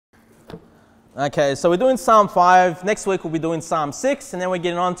Okay, so we're doing Psalm 5. Next week we'll be doing Psalm 6, and then we're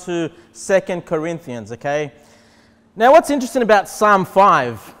getting on to 2 Corinthians, okay? Now, what's interesting about Psalm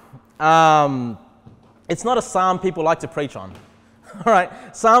 5, it's not a psalm people like to preach on. All right,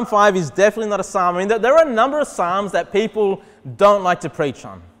 Psalm 5 is definitely not a psalm. I mean, there are a number of psalms that people don't like to preach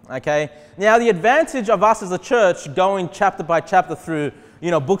on, okay? Now, the advantage of us as a church going chapter by chapter through,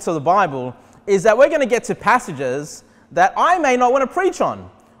 books of the Bible is that we're going to get to passages that I may not want to preach on,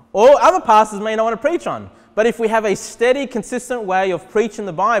 or other pastors may not want to preach on. But if we have a steady, consistent way of preaching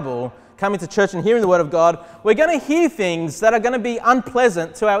the Bible, coming to church and hearing the Word of God, we're going to hear things that are going to be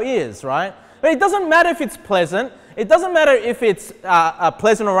unpleasant to our ears, right? But it doesn't matter if it's pleasant. It doesn't matter if it's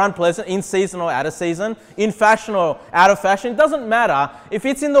pleasant or unpleasant, in season or out of season, in fashion or out of fashion. It doesn't matter. If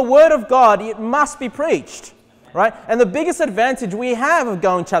it's in the Word of God, it must be preached, right? And the biggest advantage we have of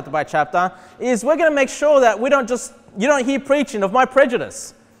going chapter by chapter is we're going to make sure that you don't hear preaching of my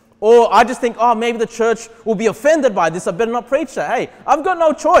prejudice. Or I just think, maybe the church will be offended by this. I better not preach that. Hey, I've got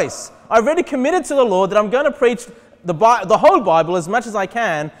no choice. I've already committed to the Lord that I'm going to preach the whole Bible as much as I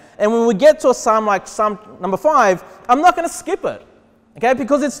can. And when we get to a psalm like Psalm number 5, I'm not going to skip it. Okay,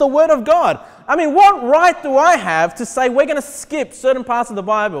 because it's the Word of God. I mean, what right do I have to say we're going to skip certain parts of the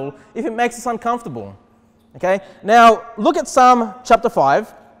Bible if it makes us uncomfortable? Okay, now look at Psalm chapter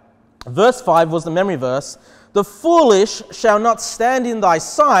 5. Verse 5 was the memory verse. The foolish shall not stand in thy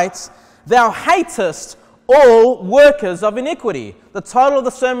sight. Thou hatest all workers of iniquity. The title of the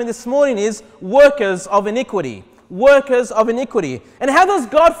sermon this morning is Workers of Iniquity. Workers of iniquity. And how does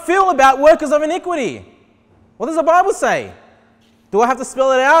God feel about workers of iniquity? What does the Bible say? Do I have to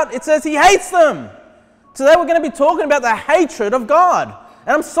spell it out? It says He hates them. Today we're going to be talking about the hatred of God. And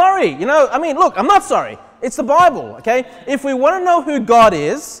I'm sorry, look, I'm not sorry. It's the Bible, okay? If we want to know who God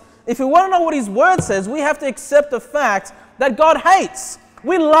is, if we want to know what His Word says, we have to accept the fact that God hates.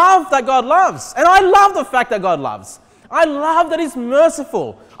 We love that God loves. And I love the fact that God loves. I love that He's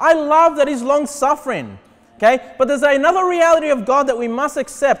merciful. I love that He's long-suffering. Okay? But there's another reality of God that we must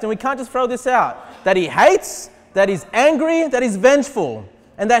accept, and we can't just throw this out. That He hates, that He's angry, that He's vengeful,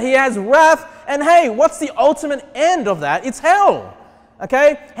 and that He has wrath. And hey, what's the ultimate end of that? It's hell.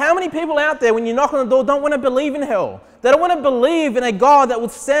 Okay? How many people out there, when you knock on the door, don't want to believe in hell? They don't want to believe in a God that would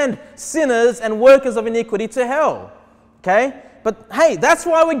send sinners and workers of iniquity to hell. Okay? But hey, that's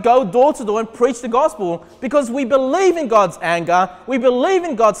why we go door to door and preach the gospel, because we believe in God's anger, we believe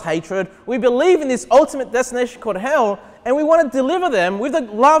in God's hatred, we believe in this ultimate destination called hell, and we want to deliver them with the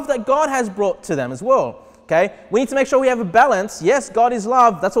love that God has brought to them as well. Okay? We need to make sure we have a balance. Yes, God is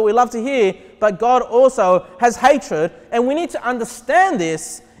love. That's what we love to hear. But God also has hatred. And we need to understand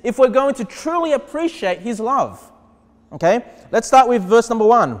this if we're going to truly appreciate His love. Okay? Let's start with verse number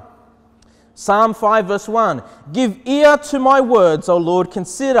 1. Psalm 5 verse 1. Give ear to my words, O Lord.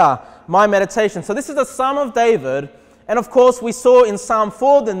 Consider my meditation. So this is the Psalm of David. And of course, we saw in Psalm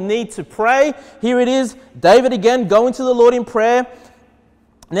 4 the need to pray. Here it is. David again going to the Lord in prayer.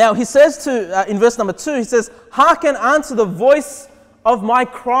 Now, he says in verse number 2, he says, hearken unto the voice of my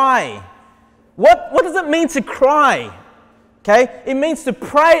cry. What does it mean to cry? Okay, it means to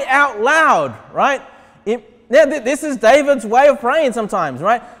pray out loud, right? Now, this is David's way of praying sometimes,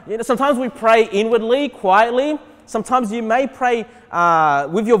 right? Sometimes we pray inwardly, quietly. Sometimes you may pray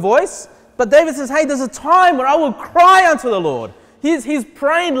with your voice. But David says, hey, there's a time where I will cry unto the Lord. He's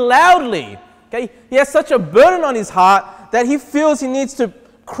praying loudly. Okay, he has such a burden on his heart that he feels he needs to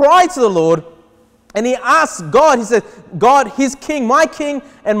cry to the Lord, and he asks God, he says, God, His King,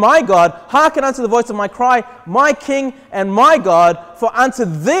 and my God, hearken unto the voice of my cry, my King and my God, for unto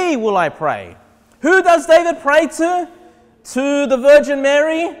Thee will I pray. Who does David pray to? To the Virgin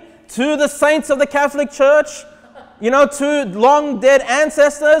Mary? To the saints of the Catholic Church? To long dead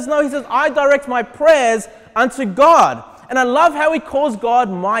ancestors? No, he says, I direct my prayers unto God. And I love how he calls God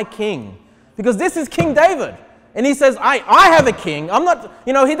my King, because this is King David. And he says, I have a king. I'm not,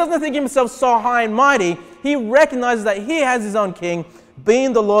 he doesn't think himself so high and mighty. He recognizes that he has his own king,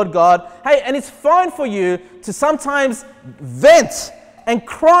 being the Lord God. Hey, and it's fine for you to sometimes vent and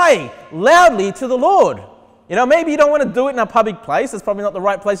cry loudly to the Lord. Maybe you don't want to do it in a public place. It's probably not the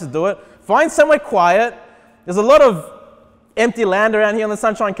right place to do it. Find somewhere quiet. There's a lot of empty land around here on the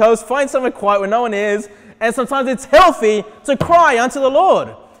Sunshine Coast. Find somewhere quiet where no one is. And sometimes it's healthy to cry unto the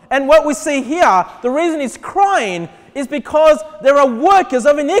Lord. And what we see here, the reason he's crying is because there are workers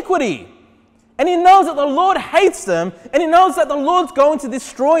of iniquity. And he knows that the Lord hates them, and he knows that the Lord's going to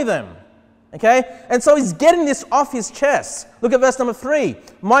destroy them. Okay? And so he's getting this off his chest. Look at verse number 3.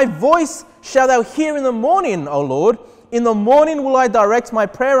 My voice shalt thou hear in the morning, O Lord. In the morning will I direct my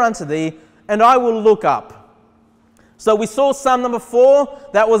prayer unto thee, and I will look up. So we saw Psalm number 4,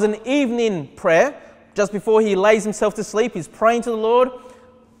 that was an evening prayer. Just before he lays himself to sleep, he's praying to the Lord.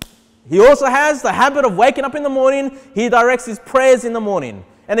 He also has the habit of waking up in the morning. He directs his prayers in the morning.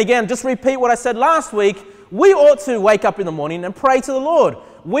 And again, just repeat what I said last week. We ought to wake up in the morning and pray to the Lord.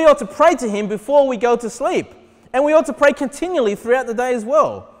 We ought to pray to him before we go to sleep. And we ought to pray continually throughout the day as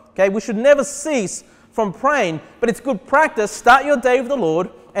well. Okay, we should never cease from praying, but it's good practice. Start your day with the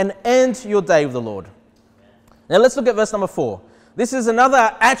Lord and end your day with the Lord. Now let's look at verse number 4. This is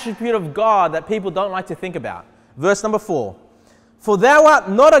another attribute of God that people don't like to think about. Verse number 4. For thou art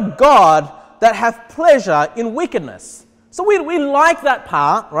not a God that hath pleasure in wickedness. So we like that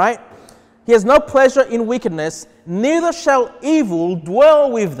part, right? He has no pleasure in wickedness, neither shall evil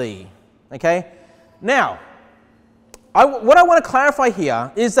dwell with thee. Okay? Now, what I want to clarify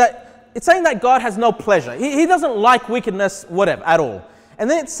here is that it's saying that God has no pleasure. He doesn't like wickedness, whatever, at all. And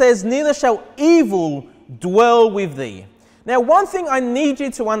then it says, neither shall evil dwell with thee. Now, one thing I need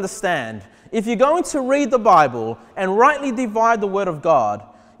you to understand, if you're going to read the Bible and rightly divide the Word of God,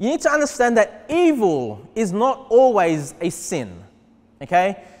 you need to understand that evil is not always a sin.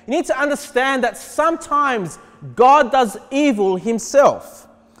 Okay? You need to understand that sometimes God does evil himself.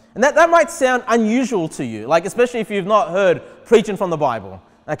 And that might sound unusual to you, like especially if you've not heard preaching from the Bible.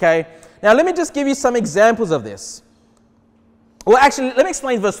 Okay? Now, let me just give you some examples of this. Well, actually, let me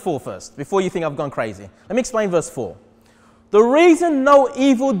explain verse 4 first, before you think I've gone crazy. Let me explain verse 4. The reason no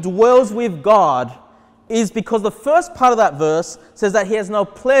evil dwells with God is because the first part of that verse says that he has no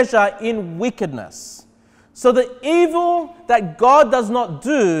pleasure in wickedness. So the evil that God does not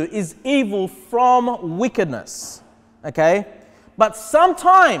do is evil from wickedness. Okay? But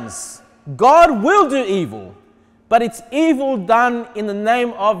sometimes God will do evil, but it's evil done in the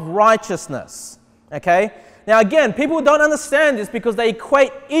name of righteousness. Okay? Now again, people don't understand this because they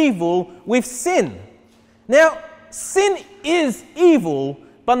equate evil with sin. Now, sin is evil,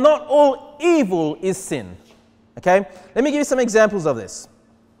 but not all evil is sin. Okay? Let me give you some examples of this.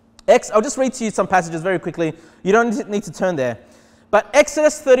 I'll just read to you some passages very quickly. You don't need to turn there. But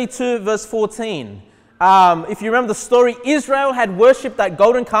Exodus 32 verse 14. If you remember the story, Israel had worshipped that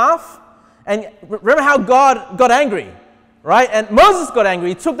golden calf. And remember how God got angry, right? And Moses got angry.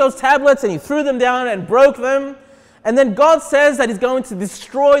 He took those tablets and he threw them down and broke them. And then God says that he's going to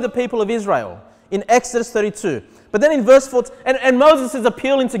destroy the people of Israel in Exodus 32. But then in verse 14, and Moses is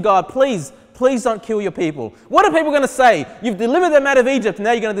appealing to God, please don't kill your people. What are people going to say? You've delivered them out of Egypt,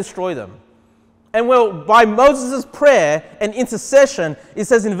 now you're going to destroy them. And well, by Moses' prayer and intercession, it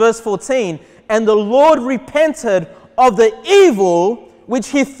says in verse 14, and the Lord repented of the evil which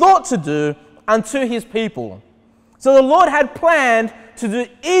he thought to do unto his people. So the Lord had planned to do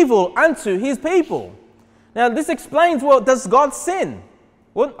evil unto his people. Now this explains, well, does God sin?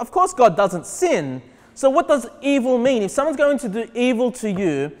 Well, of course God doesn't sin. So what does evil mean? If someone's going to do evil to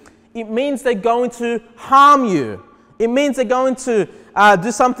you, it means they're going to harm you. It means they're going to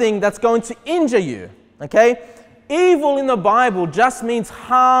do something that's going to injure you. Okay? Evil in the Bible just means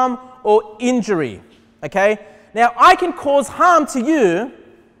harm or injury. Okay? Now, I can cause harm to you.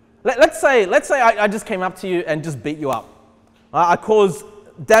 Let's say I just came up to you and just beat you up. I cause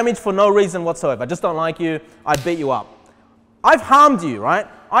damage for no reason whatsoever. I just don't like you. I beat you up. I've harmed you, right?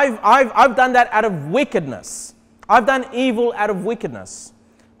 I've done that out of wickedness. I've done evil out of wickedness.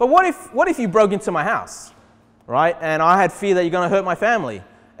 But what if you broke into my house, right? And I had fear that you're going to hurt my family.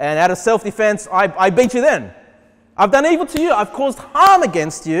 And out of self-defense, I beat you then. I've done evil to you. I've caused harm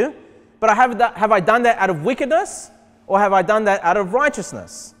against you. But have I done that out of wickedness? Or have I done that out of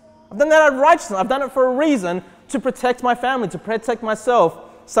righteousness? I've done that out of righteousness. I've done it for a reason, to protect my family, to protect myself.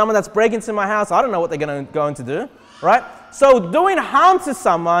 Someone that's breaking into my house, I don't know what they're going to do, right? So doing harm to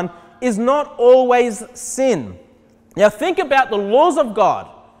someone is not always sin. Now think about the laws of God.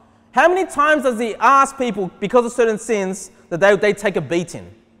 How many times does he ask people, because of certain sins, that they take a beating?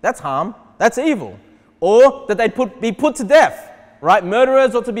 That's harm. That's evil. Or that they be put to death, right?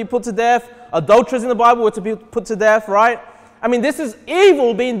 Murderers ought to be put to death. Adulterers in the Bible ought to be put to death, right? I mean, this is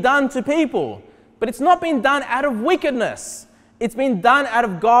evil being done to people. But it's not being done out of wickedness. It's being done out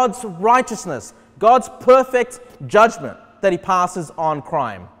of God's righteousness, God's perfect judgment that he passes on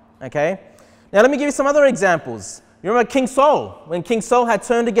crime. Okay? Now let me give you some other examples. You remember King Saul? When King Saul had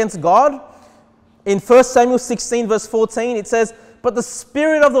turned against God, in 1 Samuel 16 verse 14, it says, but the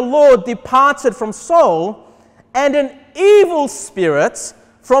Spirit of the Lord departed from Saul, and an evil spirit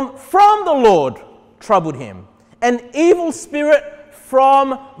from the Lord troubled him. An evil spirit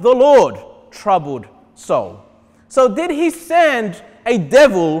from the Lord troubled Saul. So did he send a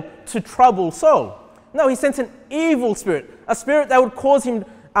devil to trouble Saul? No, he sent an evil spirit, a spirit that would cause him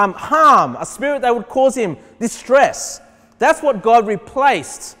harm, a spirit that would cause him distress. That's what God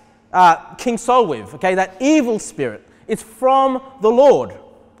replaced King Saul with, okay? That evil spirit. It's from the Lord,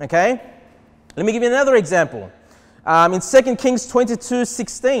 okay? Let me give you another example. In 2 Kings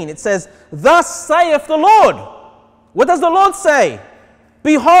 22:16, it says, "Thus saith the Lord." What does the Lord say?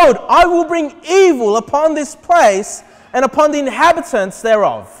 "Behold, I will bring evil upon this place and upon the inhabitants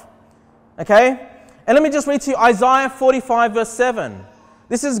thereof." Okay? And let me just read to you Isaiah 45 verse 7.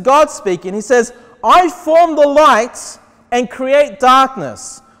 This is God speaking. He says, "I form the light and create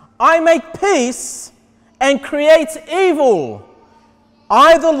darkness. I make peace and create evil.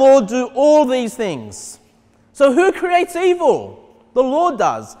 I, the Lord, do all these things." So who creates evil? The Lord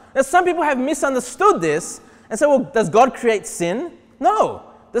does. Now some people have misunderstood this and say, well, does God create sin? No.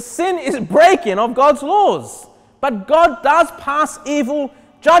 The sin is breaking of God's laws. But God does pass evil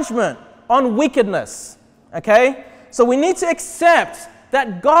judgment on wickedness. Okay? So we need to accept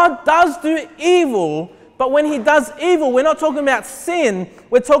that God does do evil, but when he does evil, we're not talking about sin,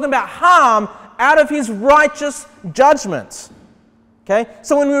 we're talking about harm out of his righteous judgment. Okay?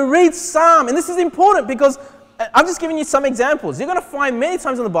 So when we read Psalm, and this is important because I'm just giving you some examples. You're going to find many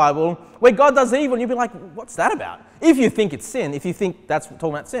times in the Bible where God does evil and you'll be like, what's that about? If you think it's sin, if you think that's talking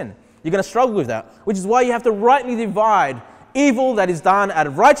about sin, you're going to struggle with that, which is why you have to rightly divide evil that is done out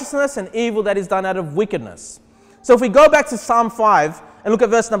of righteousness and evil that is done out of wickedness. So if we go back to Psalm 5 and look at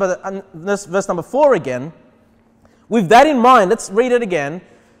verse number 4 again, with that in mind, let's read it again.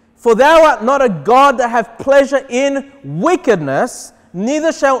 "For thou art not a God that hath pleasure in wickedness,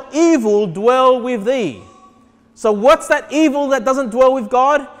 neither shall evil dwell with thee." So what's that evil that doesn't dwell with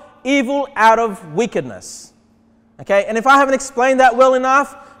God? Evil out of wickedness. Okay, and if I haven't explained that well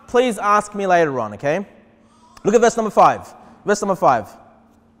enough, please ask me later on, okay? Look at verse number 5. Verse number 5.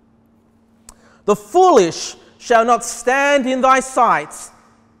 "The foolish shall not stand in thy sight.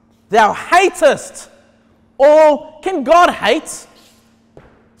 Thou hatest all." Can God hate?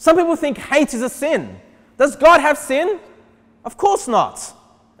 Some people think hate is a sin. Does God have sin? Of course not.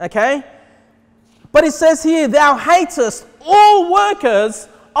 Okay? But it says here, "Thou hatest all workers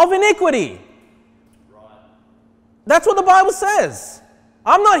of iniquity." Right. That's what the Bible says.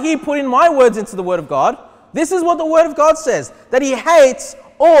 I'm not here putting my words into the Word of God. This is what the Word of God says, that he hates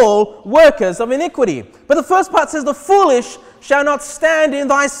all workers of iniquity. But the first part says, "The foolish shall not stand in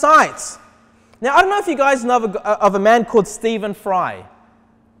thy sight." Now, I don't know if you guys know of a man called Stephen Fry.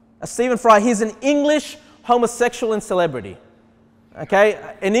 Stephen Fry, he's an English homosexual and celebrity. Okay,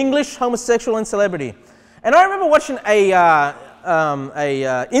 an English homosexual and celebrity. And I remember watching a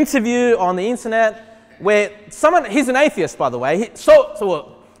interview on the internet where someone, he's an atheist, by the way.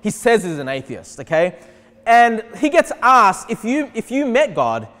 He says he's an atheist, okay? And he gets asked, if you met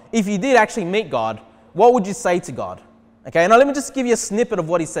God, if you did actually meet God, what would you say to God? Okay, now let me just give you a snippet of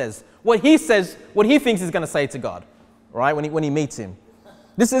what he says. What he says, what he thinks he's going to say to God, right, when he meets him.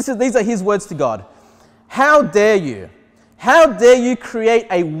 These are his words to God. "How dare you? How dare you create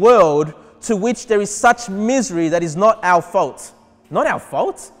a world to which there is such misery that is not our fault?" Not our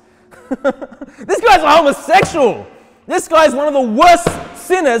fault? This guy's a homosexual. This guy's one of the worst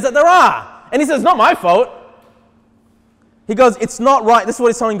sinners that there are. And he says, "Not my fault." He goes, "It's not right." This is what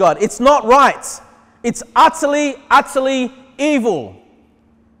he's telling God. "It's not right. It's utterly, utterly evil."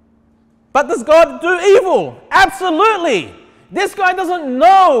 But does God do evil? Absolutely. This guy doesn't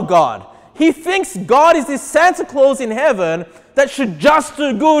know God. He thinks God is this Santa Claus in heaven that should just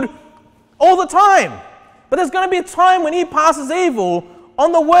do good all the time. But there's going to be a time when he passes evil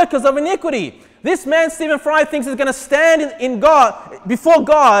on the workers of iniquity. This man, Stephen Fry, thinks he's going to stand in God, before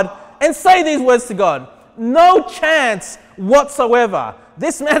God and say these words to God. No chance whatsoever.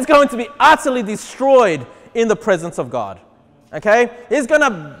 This man's going to be utterly destroyed in the presence of God. Okay?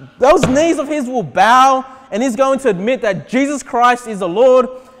 Those knees of his will bow, and he's going to admit that Jesus Christ is the Lord.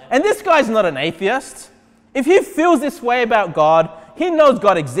 And this guy's not an atheist. If he feels this way about God, he knows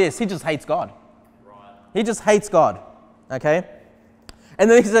God exists. He just hates God. Right. He just hates God. Okay?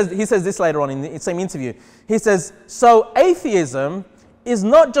 And then he says this later on in the same interview. He says, "So atheism is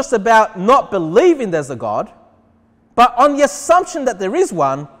not just about not believing there's a God, but on the assumption that there is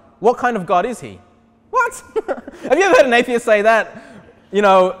one, what kind of God is he?" What? Have you ever heard an atheist say that? You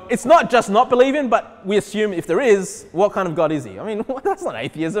know, it's not just not believing, but we assume if there is, what kind of God is he? I mean, that's not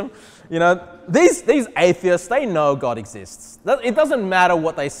atheism. You know, these atheists, they know God exists. It doesn't matter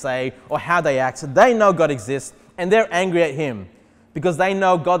what they say or how they act. They know God exists, and they're angry at him because they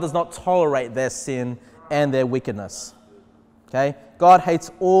know God does not tolerate their sin and their wickedness. Okay? God hates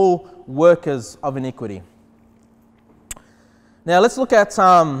all workers of iniquity. Now, let's look at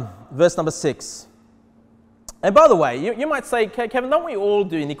verse number 6. And by the way, you might say, Kevin, don't we all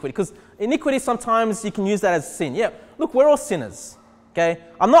do iniquity? Because iniquity, sometimes you can use that as sin. Yeah, look, we're all sinners. Okay?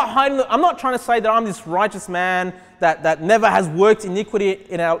 I'm not trying to say that I'm this righteous man that never has worked iniquity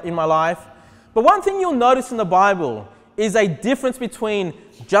in my life. But one thing you'll notice in the Bible is a difference between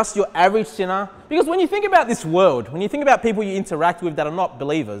just your average sinner. Because when you think about this world, when you think about people you interact with that are not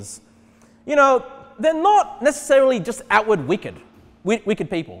believers, you know, they're not necessarily just outward wicked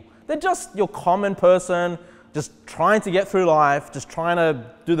people. They're just your common person, just trying to get through life, just trying to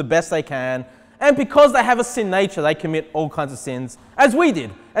do the best they can. And because they have a sin nature, they commit all kinds of sins, as we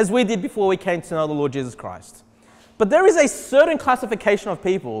did before we came to know the Lord Jesus Christ. But there is a certain classification of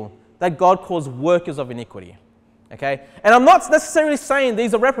people that God calls workers of iniquity. Okay? And I'm not necessarily saying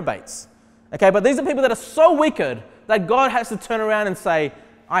these are reprobates. Okay? But these are people that are so wicked that God has to turn around and say,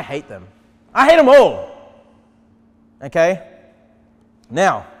 I hate them. I hate them all. Okay?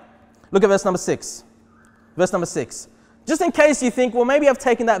 Now, look at verse number 6. Verse number 6. Just in case you think, well, maybe I've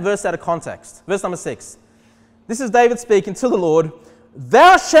taken that verse out of context. Verse number 6. This is David speaking to the Lord.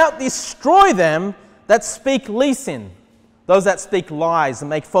 Thou shalt destroy them that speak leasing, those that speak lies and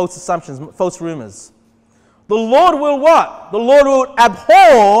make false assumptions, false rumors. The Lord will what? The Lord will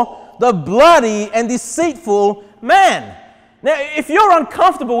abhor the bloody and deceitful man. Now, if you're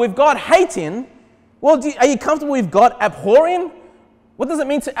uncomfortable with God hating, well, are you comfortable with God abhorring? What does it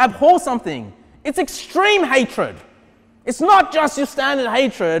mean to abhor something? It's extreme hatred. It's not just your standard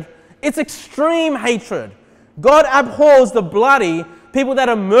hatred, it's extreme hatred. God abhors the bloody, people that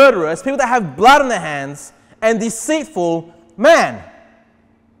are murderous, people that have blood on their hands, and deceitful man.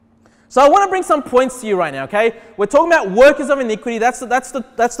 So I want to bring some points to you right now, okay? We're talking about workers of iniquity. That's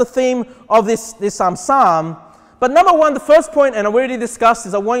the theme of this psalm. But number one, the first point, and I already discussed,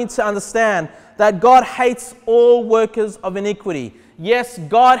 is I want you to understand that God hates all workers of iniquity. Yes,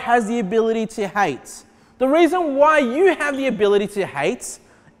 God has the ability to hate. The reason why you have the ability to hate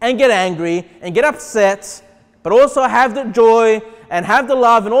and get angry and get upset, but also have the joy and have the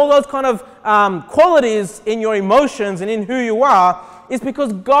love and all those kind of qualities in your emotions and in who you are, is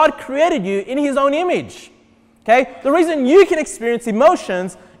because God created you in His own image. Okay? The reason you can experience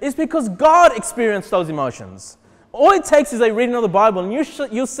emotions is because God experienced those emotions. All it takes is a reading of the Bible and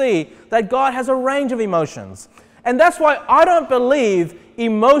you'll see that God has a range of emotions. And that's why I don't believe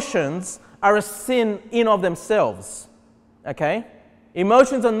emotions are a sin in of themselves. Okay?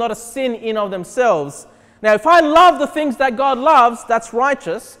 Emotions are not a sin in of themselves. Now, if I love the things that God loves, that's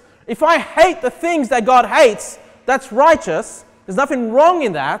righteous. If I hate the things that God hates, that's righteous. There's nothing wrong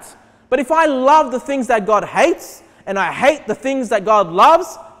in that. But if I love the things that God hates and I hate the things that God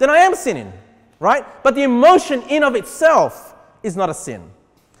loves, then I am sinning, right? But the emotion in of itself is not a sin.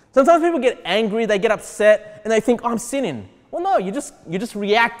 Sometimes people get angry, they get upset, and they think, I'm sinning. Well, no, you're just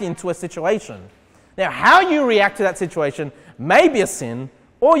reacting to a situation. Now, how you react to that situation may be a sin,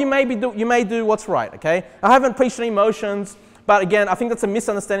 or you may do what's right, okay? I haven't preached on emotions, but again, I think that's a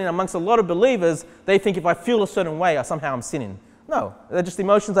misunderstanding amongst a lot of believers. They think if I feel a certain way, somehow I'm sinning. No, they're just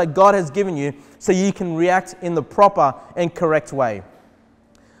emotions that God has given you so you can react in the proper and correct way.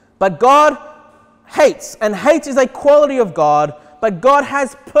 But God hates, and hate is a quality of God, but God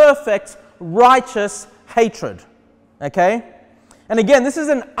has perfect, righteous hatred. Okay? And again, this is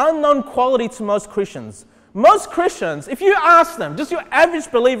an unknown quality to most Christians. Most Christians, if you ask them, just your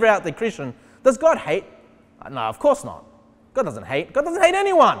average believer out there, Christian, does God hate? No, of course not. God doesn't hate. God doesn't hate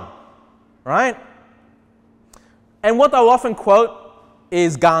anyone. Right? And what they'll often quote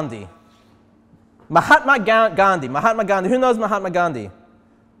is Gandhi. Mahatma Gandhi. Who knows Mahatma Gandhi? He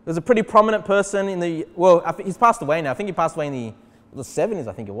was a pretty prominent person in the, well, he's passed away now. I think he passed away in the 70s,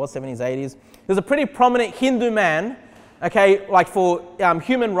 I think it was, 70s, 80s. He was a pretty prominent Hindu man, okay, like for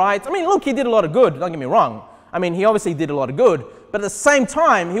human rights. I mean, look, he did a lot of good, don't get me wrong. I mean, he obviously did a lot of good, but at the same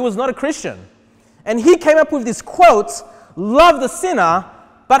time, he was not a Christian. And he came up with this quote, love the sinner,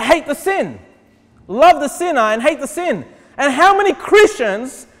 but hate the sin. Love the sinner and hate the sin. And how many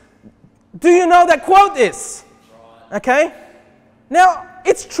Christians do you know that quote this? Okay? Now,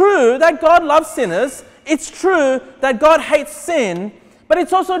 it's true that God loves sinners. It's true that God hates sin. But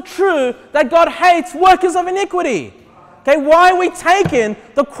it's also true that God hates workers of iniquity. Okay, why are we taking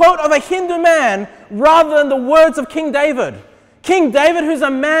the quote of a Hindu man rather than the words of King David? King David, who's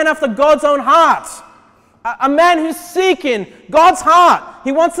a man after God's own heart. A man who's seeking God's heart.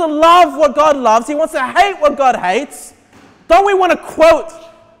 He wants to love what God loves. He wants to hate what God hates. Don't we want to quote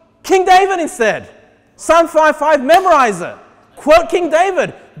King David instead? Psalm 5:5, memorize it. Quote King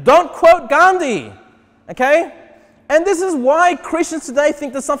David. Don't quote Gandhi. Okay? And this is why Christians today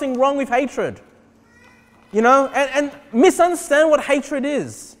think there's something wrong with hatred. You know, and misunderstand what hatred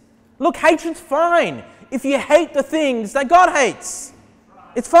is. Look, hatred's fine. if you hate the things that God hates.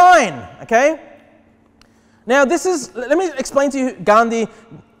 It's fine, okay? Now let me explain to you Gandhi.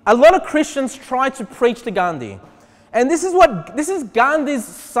 A lot of Christians try to preach to Gandhi. And this is Gandhi's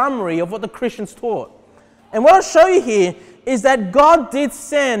summary of what the Christians taught. And what I'll show you here is that God did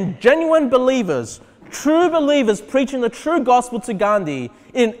send genuine believers, true believers preaching the true gospel to Gandhi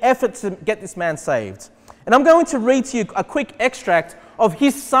in an effort to get this man saved. And I'm going to read to you a quick extract of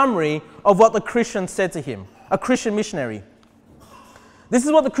his summary of what the Christian said to him, a Christian missionary. This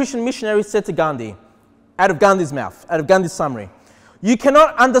is what the Christian missionary said to Gandhi, out of Gandhi's mouth, out of Gandhi's summary. You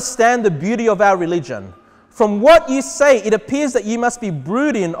cannot understand the beauty of our religion. From what you say, it appears that you must be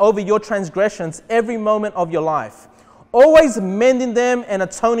brooding over your transgressions every moment of your life, always mending them and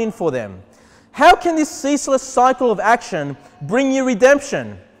atoning for them. How can this ceaseless cycle of action bring you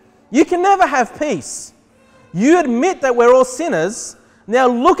redemption? You can never have peace. You admit that we're all sinners. Now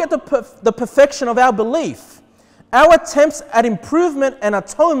look at the perfection of our belief. Our attempts at improvement and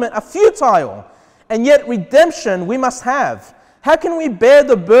atonement are futile, and yet redemption we must have. How can we bear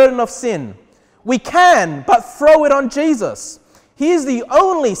the burden of sin? We can, but throw it on Jesus. He is the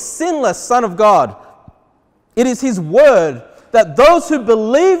only sinless Son of God. It is His word that those who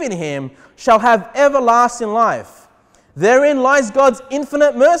believe in Him shall have everlasting life. Therein lies God's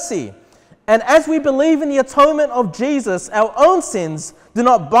infinite mercy. And as we believe in the atonement of Jesus, our own sins do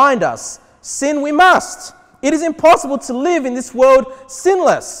not bind us. Sin we must. It is impossible to live in this world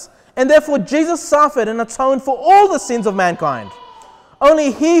sinless. And therefore Jesus suffered and atoned for all the sins of mankind.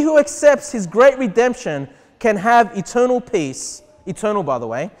 Only he who accepts his great redemption can have eternal peace. Eternal, by the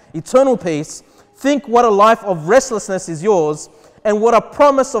way. Eternal peace. Think what a life of restlessness is yours and what a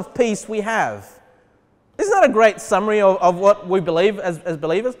promise of peace we have. Isn't that a great summary of what we believe as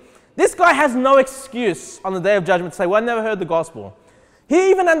believers? This guy has no excuse on the day of judgment to say, well, I never heard the gospel.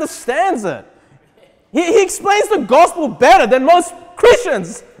 He even understands it. He explains the gospel better than most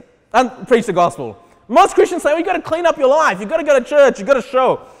Christians preach the gospel. Most Christians say, well, you've got to clean up your life. You've got to go to church. You've got to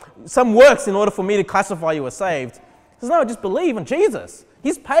show some works in order for me to classify you as saved. He says, no, just believe in Jesus.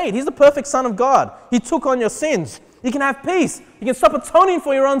 He's paid. He's the perfect Son of God. He took on your sins. You can have peace. You can stop atoning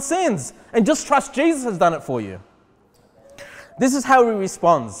for your own sins and just trust Jesus has done it for you. This is how he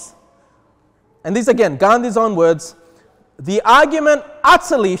responds. And these, again, Gandhi's own words. The argument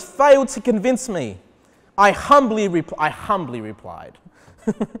utterly failed to convince me. I humbly replied.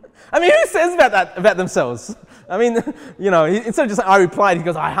 I mean, who says that about themselves? I mean, instead of just saying, I replied, he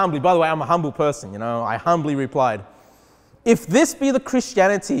goes, I humbly, by the way, I'm a humble person, I humbly replied. If this be the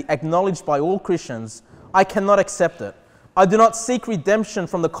Christianity acknowledged by all Christians, I cannot accept it. I do not seek redemption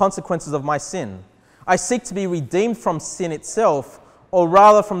from the consequences of my sin. I seek to be redeemed from sin itself, or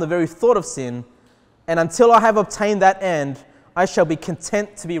rather from the very thought of sin, and until I have obtained that end, I shall be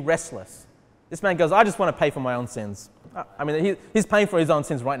content to be restless. This man goes, I just want to pay for my own sins. I mean, he's paying for his own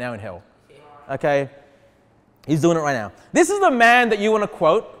sins right now in hell. Okay? He's doing it right now. This is the man that you want to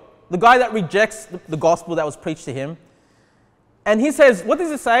quote, the guy that rejects the gospel that was preached to him. And he says, what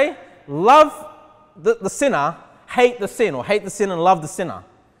does it say? Love the sinner, hate the sin, or hate the sin and love the sinner.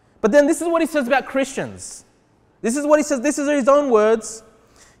 But then this is what he says about Christians. This is what he says. This is his own words.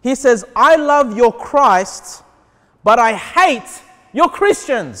 He says, I love your Christ, but I hate your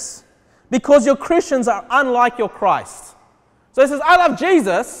Christians, because your Christians are unlike your Christ. So he says, I love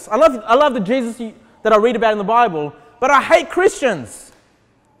Jesus. I love the Jesus that I read about in the Bible, but I hate Christians.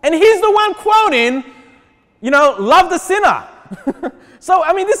 And he's the one quoting, love the sinner. So,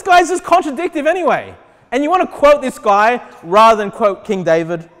 I mean, this guy's just contradictive anyway. And you want to quote this guy rather than quote King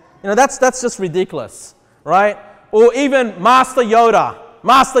David? That's just ridiculous, right? Or even Master Yoda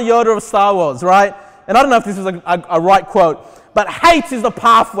of Star Wars, right? And I don't know if this is a right quote, but hate is the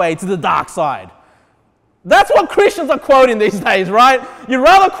pathway to the dark side. That's what Christians are quoting these days, right? You'd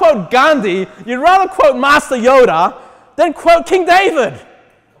rather quote Gandhi, you'd rather quote Master Yoda than quote King David.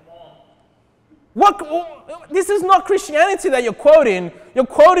 This is not Christianity that you're quoting. You're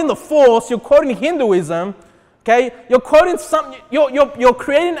quoting the Force, you're quoting Hinduism, okay? You're quoting something, you're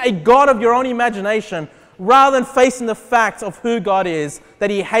creating a God of your own imagination rather than facing the fact of who God is, that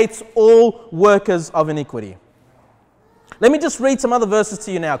He hates all workers of iniquity. Let me just read some other verses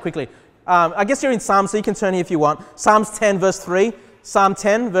to you now quickly. I guess you're in Psalms, so you can turn here if you want. Psalms 10, verse 3. Psalm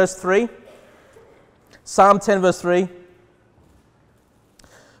 10, verse 3. Psalm 10, verse 3.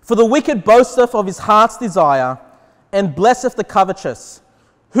 For the wicked boasteth of his heart's desire, and blesseth the covetous,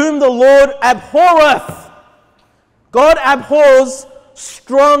 whom the Lord abhorreth. God abhors,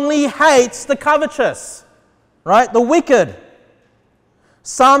 strongly hates the covetous, right? The wicked.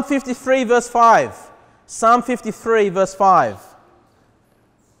 Psalm 53, verse 5. Psalm 53, verse 5.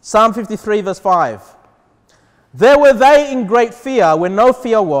 Psalm 53, verse 5. There were they in great fear, where no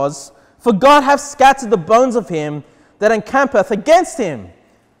fear was, for God hath scattered the bones of him that encampeth against him.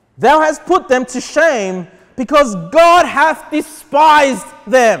 Thou hast put them to shame, because God hath despised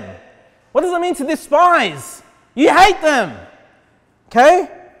them. What does it mean to despise? You hate them. Okay?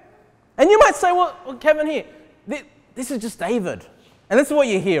 And you might say, well Kevin, here, this is just David. And this is what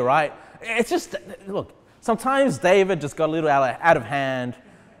you hear, right? It's just, look, sometimes David just got a little out of hand.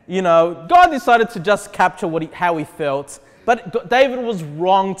 You know, God decided to just capture how he felt. But David was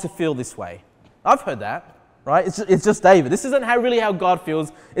wrong to feel this way. I've heard that, right? It's just David. This isn't really how God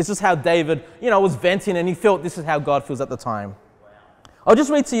feels. It's just how David, was venting and he felt this is how God feels at the time. I'll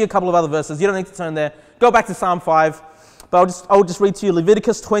just read to you a couple of other verses. You don't need to turn there. Go back to Psalm 5. But I'll just read to you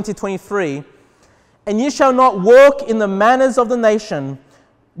Leviticus 20:23. And ye shall not walk in the manners of the nation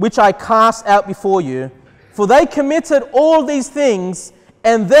which I cast out before you, for they committed all these things,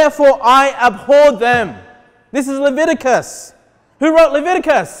 and therefore I abhorred them. This is Leviticus. Who wrote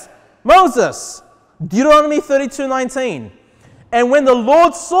Leviticus? Moses. Deuteronomy 32:19. And when the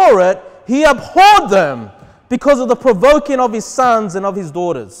Lord saw it, he abhorred them because of the provoking of his sons and of his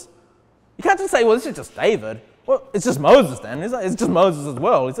daughters. You can't just say, well, this is just David. Well, it's just Moses then, isn't it? It's just Moses as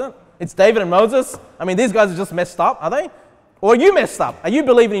well, isn't it? It's David and Moses. I mean, these guys are just messed up, are they? Or are you messed up? Are you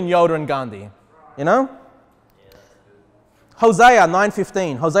believing in Yoda and Gandhi? You know? Hosea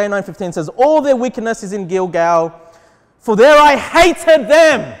 9:15. Hosea 9:15 says, all their wickedness is in Gilgal, for there I hated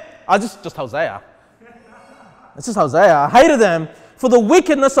them. Just Hosea. It's just Hosea. I hated them. For the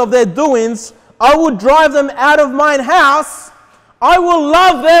wickedness of their doings, I will drive them out of mine house. I will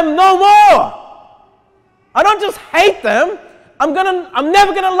love them no more. I don't just hate them. I'm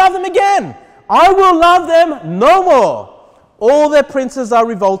never gonna love them again. I will love them no more. All their princes are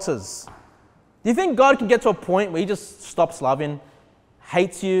revolters. Do you think God can get to a point where he just stops loving,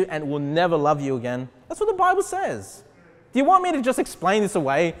 hates you, and will never love you again? That's what the Bible says. Do you want me to just explain this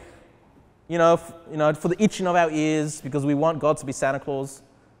away? For the itching of our ears, because we want God to be Santa Claus,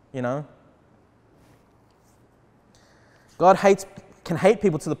 God can hate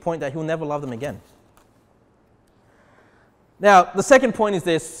people to the point that he'll never love them again. Now, the second point is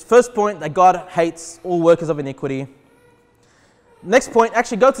this. First point, that God hates all workers of iniquity. Next point,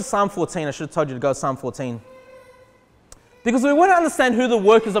 actually go to Psalm 14. I should have told you to go to Psalm 14. Because we want to understand who the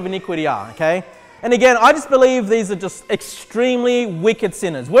workers of iniquity are, okay? And again, I just believe these are just extremely wicked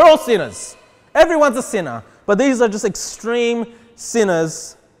sinners. We're all sinners. Everyone's a sinner. But these are just extreme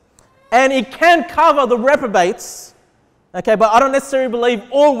sinners. And it can cover the reprobates, okay? But I don't necessarily believe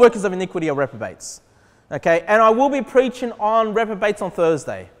all workers of iniquity are reprobates. Okay, and I will be preaching on reprobates on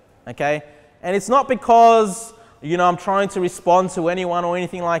Thursday, okay? And it's not because, I'm trying to respond to anyone or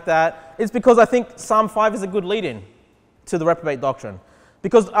anything like that. It's because I think Psalm 5 is a good lead-in to the reprobate doctrine.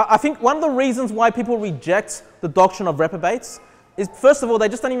 Because I think one of the reasons why people reject the doctrine of reprobates is, first of all, they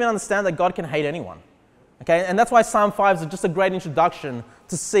just don't even understand that God can hate anyone, okay? And that's why Psalm 5 is just a great introduction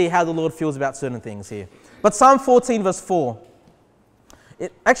to see how the Lord feels about certain things here. But Psalm 14 verse 4,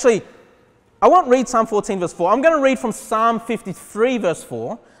 I won't read Psalm 14 verse 4. I'm going to read from Psalm 53 verse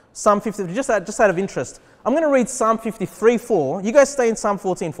 4. Psalm 53, just out of interest. I'm going to read Psalm 53 4. You guys stay in Psalm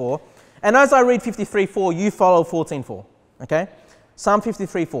 14 4. And as I read 53 4, you follow 14 4. Okay? Psalm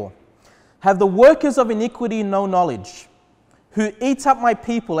 53 4. Have the workers of iniquity no knowledge, who eat up my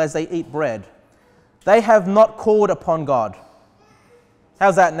people as they eat bread? They have not called upon God.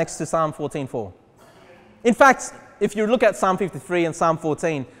 How's that next to Psalm 14 4? In fact, if you look at Psalm 53 and Psalm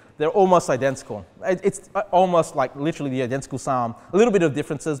 14, they're almost identical. It's almost like literally the identical psalm. A little bit of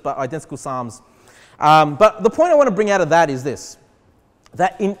differences, but identical psalms. But the point I want to bring out of that is this.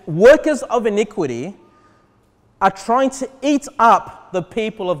 That workers of iniquity are trying to eat up the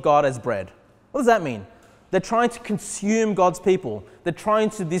people of God as bread. What does that mean? They're trying to consume God's people. They're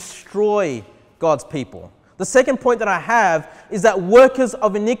trying to destroy God's people. The second point that I have is that workers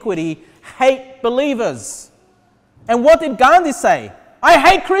of iniquity hate believers. And what did Gandhi say? I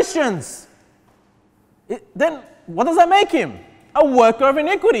hate Christians. Then what does that make him? A worker of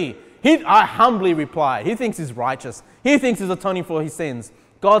iniquity. I humbly replied. He thinks he's righteous. He thinks he's atoning for his sins.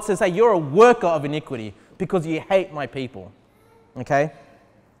 God says, hey, you're a worker of iniquity because you hate my people. Okay?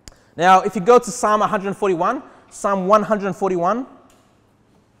 Now, if you go to Psalm 141, Psalm 141,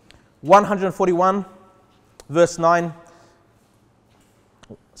 141, verse 9.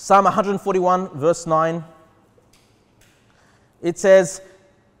 Psalm 141, verse 9. It says,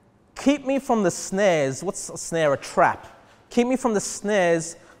 keep me from the snares. What's a snare? A trap. Keep me from the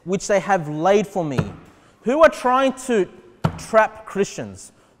snares which they have laid for me. Who are trying to trap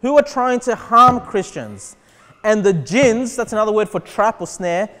Christians? Who are trying to harm Christians? And the jinns, that's another word for trap or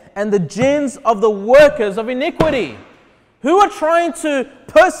snare, and the jinns of the workers of iniquity, who are trying to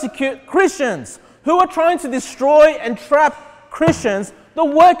persecute Christians, who are trying to destroy and trap Christians, the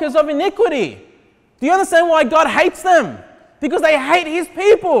workers of iniquity. Do you understand why God hates them? Because they hate his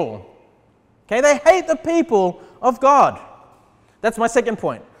people. Okay, they hate the people of God. That's my second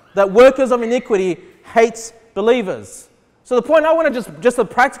point, that workers of iniquity hates believers. So the point I want to just a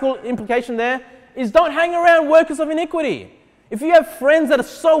practical implication there is don't hang around workers of iniquity. If you have friends that are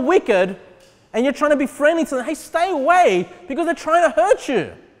so wicked and you're trying to be friendly to them, hey, stay away because they're trying to hurt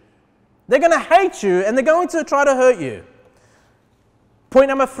you. They're going to hate you and they're going to try to hurt you. Point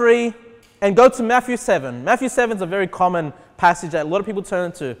number 3, and go to Matthew 7. Matthew 7 is a very common passage that a lot of people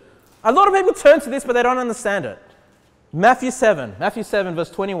turn to. A lot of people turn to this, but they don't understand it. Matthew 7 verse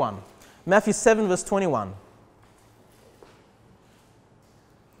 21. Matthew 7 verse 21.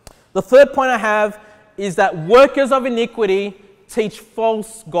 The third point I have is that workers of iniquity teach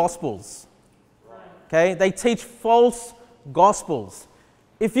false gospels. Okay? They teach false gospels.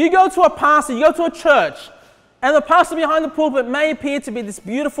 If you go to a pastor, you go to a church, and the pastor behind the pulpit may appear to be this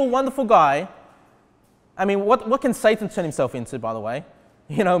beautiful, wonderful guy. I mean, what can Satan turn himself into, by the way?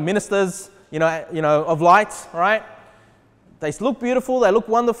 You know, ministers, of light, right? They look beautiful, they look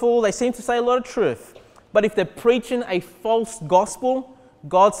wonderful, they seem to say a lot of truth. But if they're preaching a false gospel,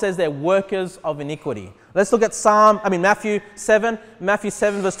 God says they're workers of iniquity. Let's look at Matthew 7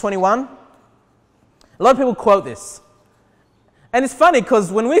 verse 21. A lot of people quote this. And it's funny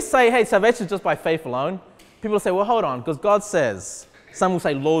because when we say, hey, salvation is just by faith alone, people say, well, hold on, because God says, some will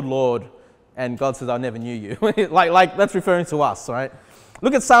say, Lord, Lord, and God says, I never knew you. like that's referring to us, right?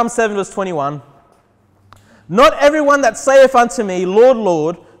 Look at Psalm 7 verse 21. Not everyone that saith unto me, Lord,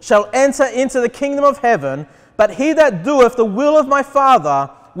 Lord, shall enter into the kingdom of heaven, but he that doeth the will of my Father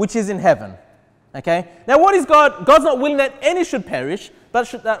which is in heaven. Okay? Now what is God? God's not willing that any should perish, but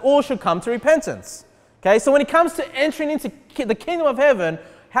that all should come to repentance. Okay? So when it comes to entering into the kingdom of heaven,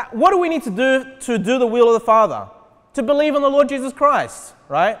 what do we need to do the will of the Father? To believe in the Lord Jesus Christ,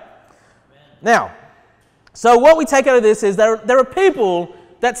 right? Amen. Now, so what we take out of this is there are people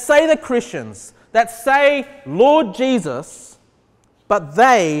that say they're Christians, that say Lord Jesus, but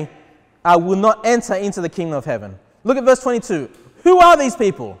they will not enter into the kingdom of heaven. Look at verse 22. Who are these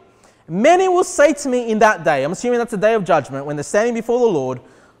people? Many will say to me in that day, I'm assuming that's the day of judgment, when they're standing before the Lord,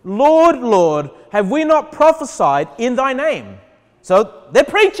 Lord, Lord, have we not prophesied in thy name? So they're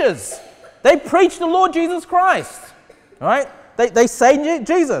preachers. They preach the Lord Jesus Christ. All right? They say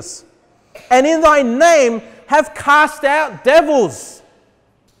Jesus. And in thy name have cast out devils.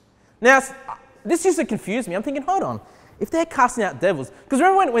 Now, this used to confuse me. I'm thinking, hold on. If they're casting out devils, because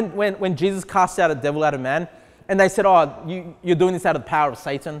remember when Jesus cast out a devil out of man, and they said, oh, you're doing this out of the power of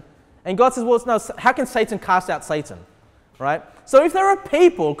Satan? And God says, well, no, how can Satan cast out Satan? Right? So if there are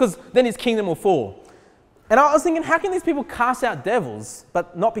people, because then his kingdom will fall. And I was thinking, how can these people cast out devils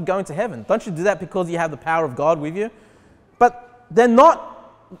but not be going to heaven? Don't you do that because you have the power of God with you? But they're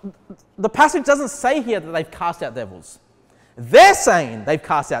not, the passage doesn't say here that they've cast out devils. They're saying they've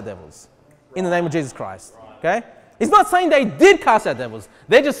cast out devils in the name of Jesus Christ. Okay? It's not saying they did cast out devils.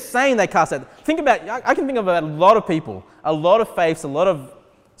 They're just saying they cast out. I can think about a lot of people, a lot of faiths, a lot of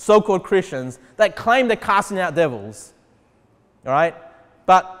so-called Christians that claim they're casting out devils. All right?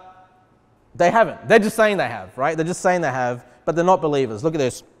 But they haven't. They're just saying they have, right? They're just saying they have, but they're not believers. Look at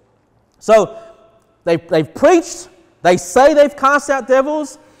this. So they've preached, they say they've cast out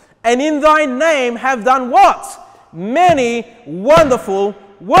devils, and in thy name have done what? Many wonderful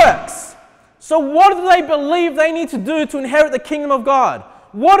works. So what do they believe they need to do to inherit the kingdom of God?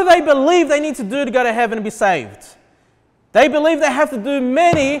 What do they believe they need to do to go to heaven and be saved? They believe they have to do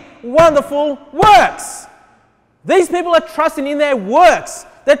many wonderful works. These people are trusting in their works.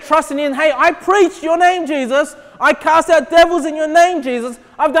 They're trusting in, hey, I preached your name, Jesus. I cast out devils in your name, Jesus.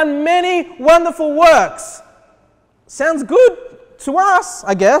 I've done many wonderful works. Sounds good to us,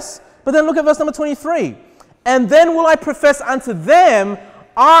 I guess. But then look at verse number 23. And then will I profess unto them,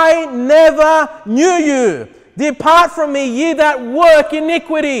 I never knew you. Depart from me, ye that work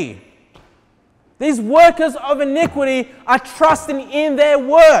iniquity. These workers of iniquity are trusting in their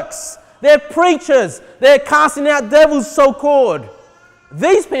works. They're preachers. They're casting out devils, so-called.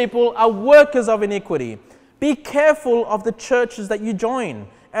 These people are workers of iniquity. Be careful of the churches that you join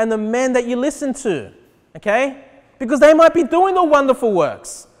and the men that you listen to, okay? Because they might be doing the wonderful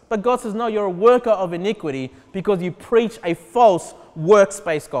works. But God says, no, you're a worker of iniquity because you preach a false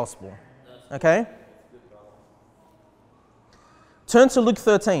works-based gospel, okay? Turn to Luke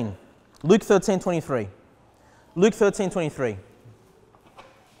 13. Luke 13:23. Luke 13:23.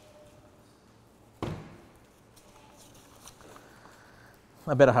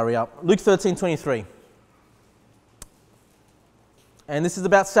 I better hurry up. Luke 13:23. And this is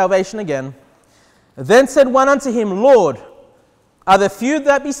about salvation again. Then said one unto him, Lord, are there few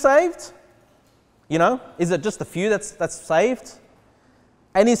that be saved? You know, is it just a few that's saved?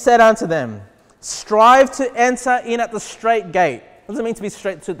 And he said unto them, strive to enter in at the straight gate. What does it mean to be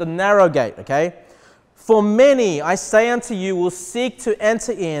straight? To the narrow gate, okay? For many, I say unto you, will seek to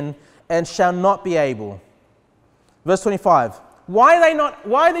enter in and shall not be able. Verse 25. Why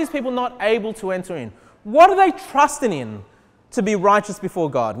are these people not able to enter in? What are they trusting in to be righteous before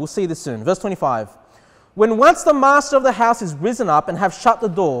God? We'll see this soon. Verse 25. When once the master of the house is risen up and have shut the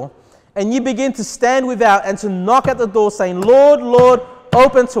door, and you begin to stand without and to knock at the door, saying, Lord, Lord,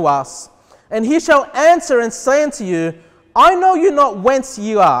 open to us. And he shall answer and say unto you, I know you not whence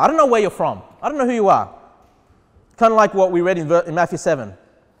you are. I don't know where you're from. I don't know who you are. Kind of like what we read in Matthew 7,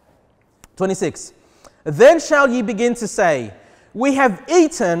 26. Then shall ye begin to say, we have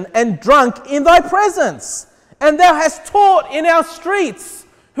eaten and drunk in thy presence, and thou hast taught in our streets.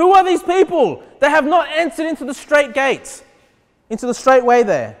 Who are these people that have not entered into the straight gate? Into the straight way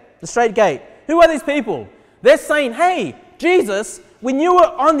there, the straight gate. Who are these people? They're saying, hey, Jesus, when you were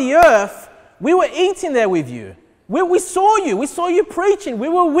on the earth, we were eating there with you. We saw you. We saw you preaching. We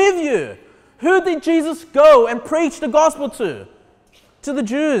were with you. Who did Jesus go and preach the gospel to? To the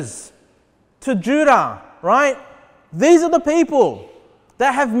Jews. To Judah, right? These are the people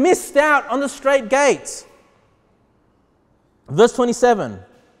that have missed out on the straight gate. Verse 27.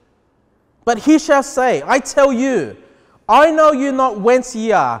 But he shall say, I tell you, I know you not whence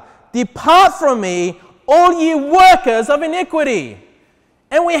ye are. Depart from me, all ye workers of iniquity.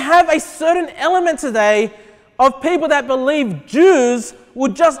 And we have a certain element today of people that believe Jews are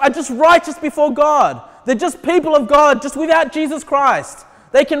just righteous before God. They're just people of God, just without Jesus Christ.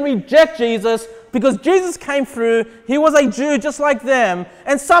 They can reject Jesus because Jesus came through. He was a Jew just like them,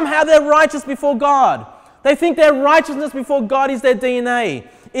 and somehow they're righteous before God. They think their righteousness before God is their DNA,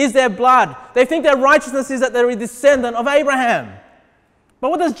 is their blood. They think their righteousness is that they're a descendant of Abraham.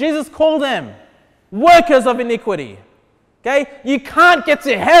 But what does Jesus call them? Workers of iniquity. Okay? You can't get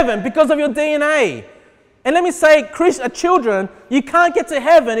to heaven because of your DNA. And let me say, children, you can't get to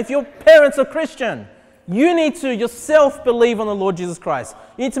heaven if your parents are Christian. You need to yourself believe on the Lord Jesus Christ.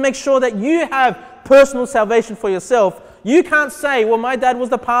 You need to make sure that you have personal salvation for yourself. You can't say, well, my dad was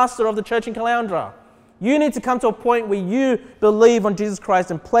the pastor of the church in Caloundra. You need to come to a point where you believe on Jesus Christ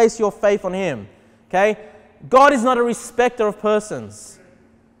and place your faith on Him. Okay? God is not a respecter of persons.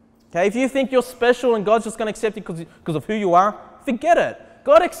 Okay? If you think you're special and God's just going to accept you because of who you are, forget it.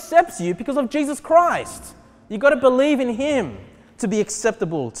 God accepts you because of Jesus Christ. You've got to believe in Him to be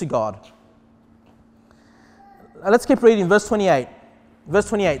acceptable to God. Let's keep reading, verse 28. Verse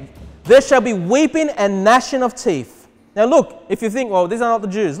 28. There shall be weeping and gnashing of teeth. Now look, if you think, well, these are not the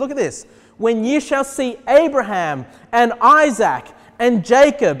Jews, look at this. When ye shall see Abraham and Isaac and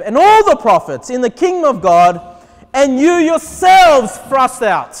Jacob and all the prophets in the kingdom of God, and you yourselves thrust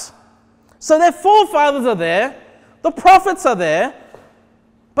out. So their forefathers are there, the prophets are there,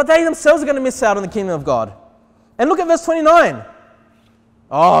 but they themselves are going to miss out on the kingdom of God. And look at verse 29.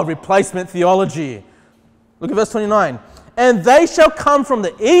 Oh, replacement theology. Look at verse 29. And they shall come from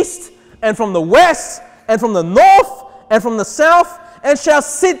the east and from the west and from the north and from the south and shall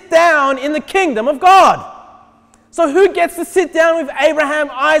sit down in the kingdom of God. So who gets to sit down with Abraham,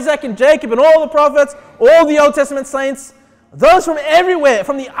 Isaac, and Jacob and all the prophets, all the Old Testament saints? Those from everywhere,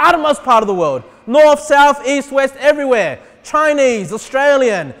 from the uttermost part of the world. North, south, east, west, everywhere. Chinese,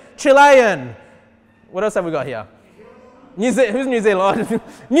 Australian, Chilean. What else have we got here? Who's New Zealand?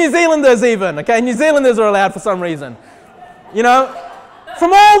 New Zealanders even, okay? New Zealanders are allowed for some reason. You know,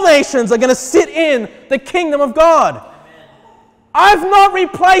 from all nations are going to sit in the kingdom of God. I've not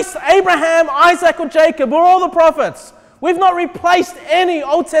replaced Abraham, Isaac, or Jacob, or all the prophets. We've not replaced any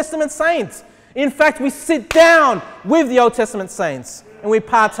Old Testament saints. In fact, we sit down with the Old Testament saints and we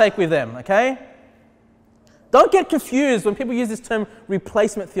partake with them, okay? Don't get confused when people use this term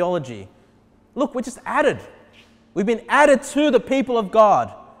replacement theology. Look, we're just added. We've been added to the people of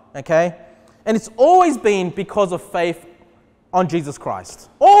God, okay? And it's always been because of faith on Jesus Christ.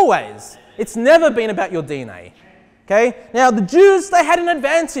 Always. It's never been about your DNA. Okay? Now, the Jews, they had an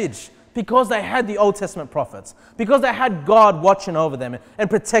advantage because they had the Old Testament prophets, because they had God watching over them and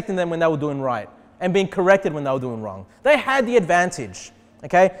protecting them when they were doing right and being corrected when they were doing wrong. They had the advantage.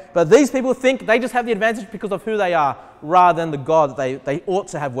 Okay? But these people think they just have the advantage because of who they are rather than the God that they ought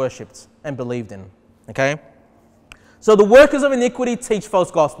to have worshipped and believed in. Okay? So the workers of iniquity teach false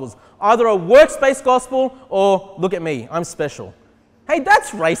gospels. Either a works-based gospel or, look at me, I'm special. Hey,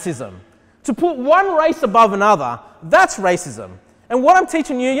 that's racism. To put one race above another, that's racism. And what I'm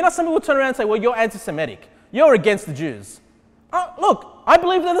teaching you, some people turn around and say, well, you're anti-Semitic. You're against the Jews. Look, I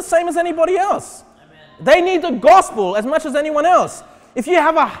believe they're the same as anybody else. Amen. They need the gospel as much as anyone else. If you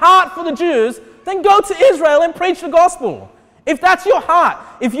have a heart for the Jews, then go to Israel and preach the gospel. If that's your heart,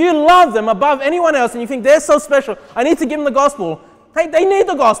 if you love them above anyone else and you think they're so special, I need to give them the gospel. Hey, they need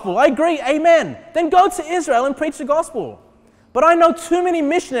the gospel. I agree. Amen. Then go to Israel and preach the gospel. But I know too many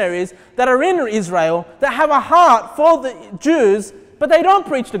missionaries that are in Israel that have a heart for the Jews, but they don't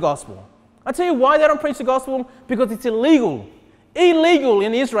preach the gospel. I tell you why they don't preach the gospel. Because it's illegal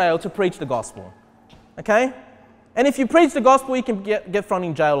in Israel to preach the gospel. Okay? And if you preach the gospel, you can get thrown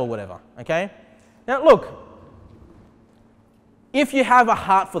in jail or whatever. Okay? Now look, if you have a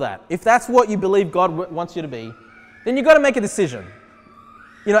heart for that, if that's what you believe God wants you to be, then you've got to make a decision.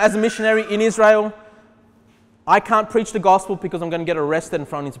 As a missionary in Israel, I can't preach the gospel because I'm going to get arrested and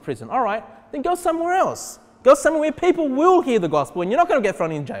thrown into prison. All right, then go somewhere else. Go somewhere where people will hear the gospel and you're not going to get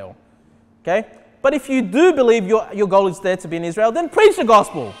thrown in jail. Okay? But if you do believe your goal is there to be in Israel, then preach the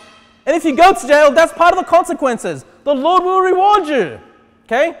gospel. And if you go to jail, that's part of the consequences. The Lord will reward you.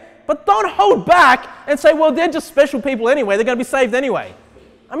 Okay? But don't hold back and say, well, they're just special people anyway. They're going to be saved anyway.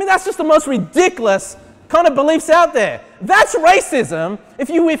 I mean, that's just the most ridiculous kind of beliefs out there. That's racism if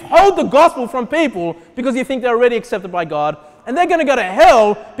you withhold the gospel from people because you think they're already accepted by God and they're going to go to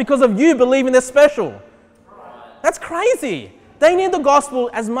hell because of you believing they're special. That's crazy. They need the gospel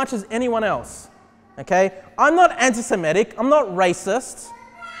as much as anyone else. Okay? I'm not anti-Semitic. I'm not racist.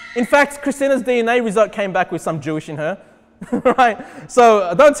 In fact, Christina's DNA result came back with some Jewish in her. Right?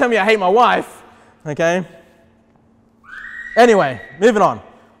 So don't tell me I hate my wife. Okay? Anyway, moving on.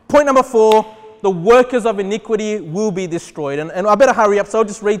 Point number 4, the workers of iniquity will be destroyed. And I better hurry up, so I'll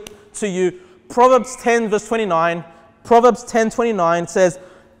just read to you Proverbs 10 verse 29. Proverbs 10:29 says,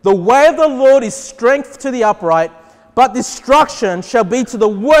 the way of the Lord is strength to the upright, but destruction shall be to the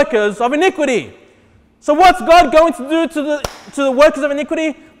workers of iniquity. So what's God going to do to the workers of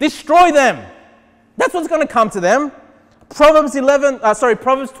iniquity? Destroy them. That's what's going to come to them. Proverbs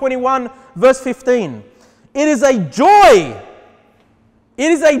 21 verse 15. It is a joy.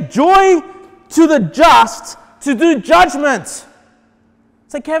 It is a joy to the just to do judgment.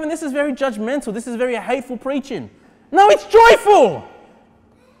 Say, Kevin, this is very judgmental. This is very hateful preaching. No, it's joyful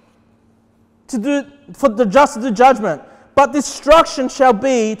for the just to do judgment. But destruction shall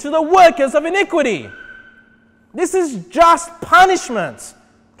be to the workers of iniquity. This is just punishment.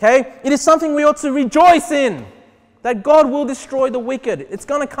 Okay? It is something we ought to rejoice in. That God will destroy the wicked. It's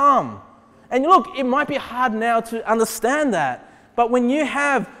going to come. And look, it might be hard now to understand that. But when you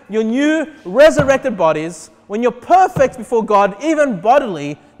have your new resurrected bodies, when you're perfect before God, even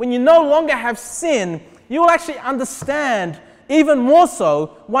bodily, when you no longer have sin, you will actually understand even more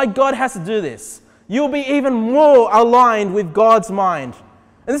so why God has to do this. You'll be even more aligned with God's mind.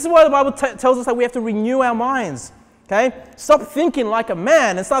 And this is why the Bible tells us that we have to renew our minds. Okay? Stop thinking like a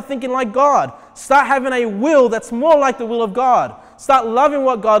man and start thinking like God. Start having a will that's more like the will of God. Start loving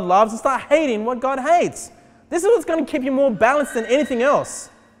what God loves and start hating what God hates. This is what's going to keep you more balanced than anything else.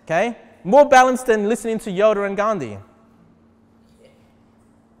 Okay? More balanced than listening to Yoda and Gandhi.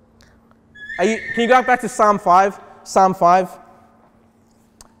 Can you go back to Psalm 5? Psalm 5.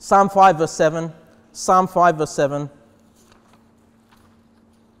 Psalm 5 verse 7. Psalm 5 verse 7.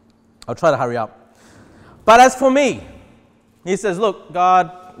 I'll try to hurry up. But as for me, he says, look,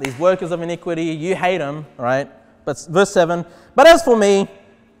 God, these workers of iniquity, you hate them, right? But verse 7, but as for me,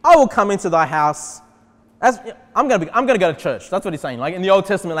 I will come into thy house. I'm going to go to church. That's what he's saying, like in the Old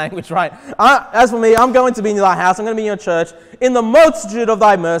Testament language, right? As for me, I'm going to be in thy house. I'm going to be in your church. In the multitude of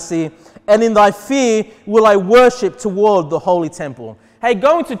thy mercy and in thy fear will I worship toward the holy temple. Hey,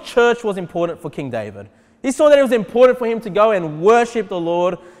 going to church was important for King David. He saw that it was important for him to go and worship the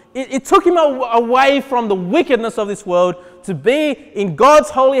Lord. It took him away from the wickedness of this world to be in God's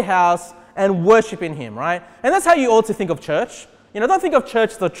holy house and worshiping him, right? And that's how you ought to think of church. Don't think of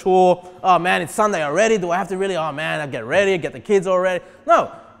church as a chore. Oh man, it's Sunday already. Do I have to really, I get ready, get the kids all ready?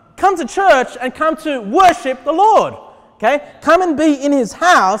 No, come to church and come to worship the Lord, okay? Come and be in his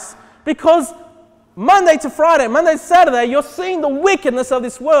house because Monday to Friday, Monday to Saturday, you're seeing the wickedness of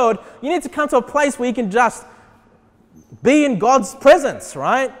this world. You need to come to a place where you can just be in God's presence,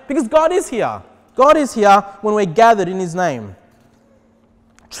 right? Because God is here. God is here when we're gathered in his name.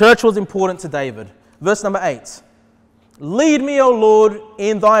 Church was important to David. Verse number 8. Lead me, O Lord,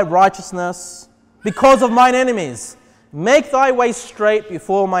 in thy righteousness because of mine enemies. Make thy way straight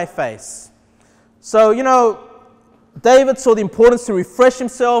before my face. So, David saw the importance to refresh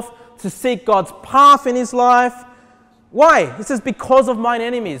himself, to seek God's path in his life. Why? He says, because of mine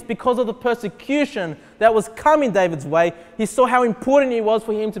enemies, because of the persecution that was coming David's way. He saw how important it was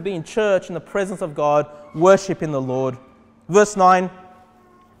for him to be in church, in the presence of God, worshiping the Lord. Verse 9,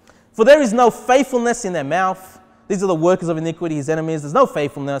 for there is no faithfulness in their mouth. These are the workers of iniquity, his enemies. There's no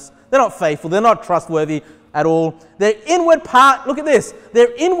faithfulness. They're not faithful. They're not trustworthy at all. Their inward part, look at this,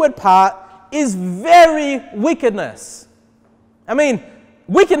 their inward part is very wickedness. I mean,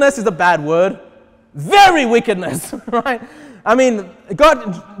 wickedness is a bad word. Very wickedness, right? I mean,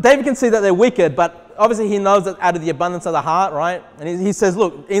 David can see that they're wicked, but obviously he knows that out of the abundance of the heart, right? And he says,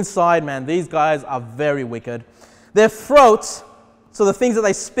 look, inside, man, these guys are very wicked. Their throats, so the things that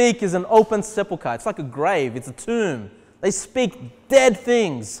they speak is an open sepulchre. It's like a grave. It's a tomb. They speak dead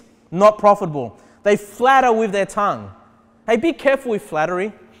things, not profitable. They flatter with their tongue. Hey, be careful with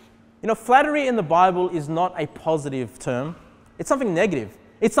flattery. You know, flattery in the Bible is not a positive term. It's something negative.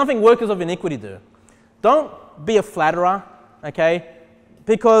 It's something workers of iniquity do. Don't be a flatterer, okay?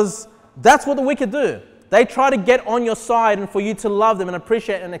 Because that's what the wicked do. They try to get on your side and for you to love them and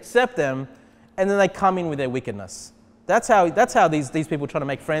appreciate and accept them, and then they come in with their wickedness. That's how these people try to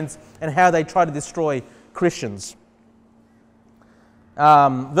make friends and how they try to destroy Christians.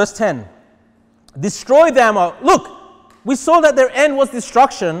 Verse 10. Destroy them. Look, we saw that their end was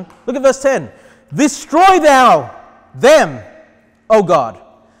destruction. Look at verse 10. Destroy thou them, O God.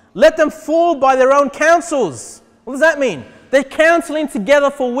 Let them fall by their own counsels. What does that mean? They're counseling together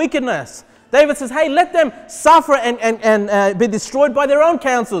for wickedness. David says, hey, let them suffer and be destroyed by their own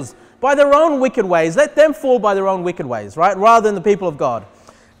counsels, by their own wicked ways. Let them fall by their own wicked ways, right? Rather than the people of God.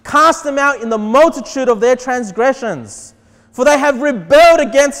 Cast them out in the multitude of their transgressions, for they have rebelled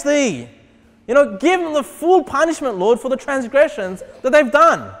against thee. You know, give them the full punishment, Lord, for the transgressions that they've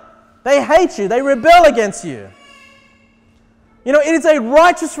done. They hate you. They rebel against you. You know, it is a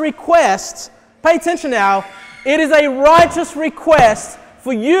righteous request. Pay attention now. It is a righteous request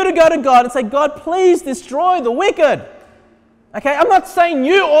for you to go to God and say, God, please destroy the wicked. Okay, I'm not saying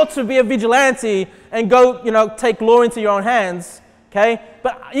you ought to be a vigilante and go, you know, take law into your own hands. Okay,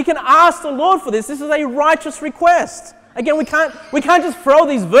 but you can ask the Lord for this. This is a righteous request. Again, we can't just throw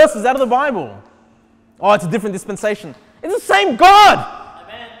these verses out of the Bible. Oh, it's a different dispensation. It's the same God.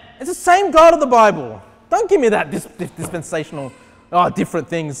 Amen. It's the same God of the Bible. Don't give me that dispensational, different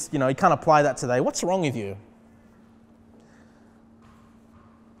things. You know, you can't apply that today. What's wrong with you?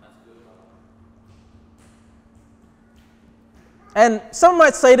 And some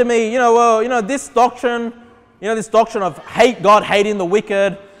might say to me, this doctrine of God hating the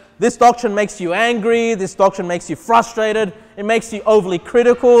wicked, this doctrine makes you angry, this doctrine makes you frustrated, it makes you overly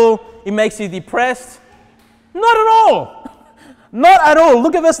critical, it makes you depressed. Not at all. Not at all.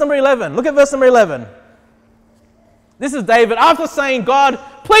 Look at verse number 11. Look at verse number 11. This is David, after saying, God,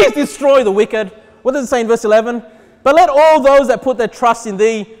 please destroy the wicked. What does it say in verse 11? But let all those that put their trust in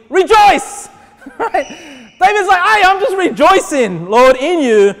thee rejoice. Right? David's like, hey, I'm just rejoicing, Lord, in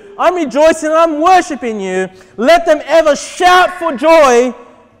you. I'm rejoicing and I'm worshiping you. Let them ever shout for joy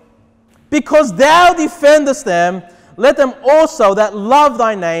because thou defendest them. Let them also that love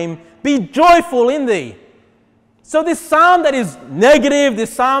thy name be joyful in thee. So this psalm that is negative,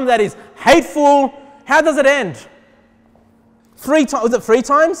 this psalm that is hateful, how does it end? 3 times. Was it 3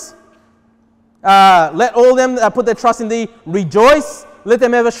 times? Let all them that put their trust in thee rejoice. Let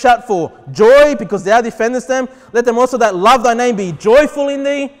them ever shout for joy because thou defendest them. Let them also that love thy name be joyful in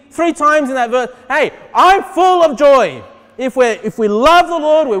thee. 3 times in that verse. Hey, I'm full of joy. If we love the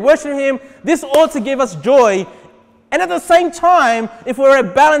Lord, we're worshiping Him, this ought to give us joy. And at the same time, if we're a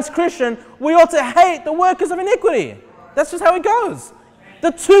balanced Christian, we ought to hate the workers of iniquity. That's just how it goes.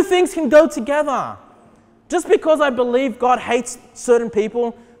 The two things can go together. Just because I believe God hates certain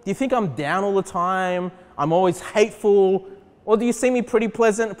people, do you think I'm down all the time? I'm always hateful? Or do you see me pretty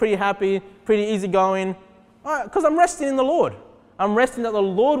pleasant, pretty happy, pretty easygoing? Because I'm resting in the Lord. I'm resting that the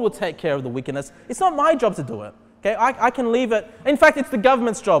Lord will take care of the wickedness. It's not my job to do it. Okay, I can leave it. In fact, it's the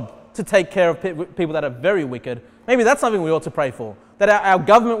government's job to take care of people that are very wicked. Maybe that's something we ought to pray for. That our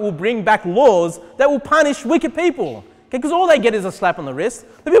government will bring back laws that will punish wicked people. Because all they get is a slap on the wrist.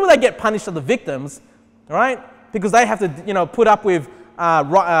 The people that get punished are the victims, right? Because they have to, put up with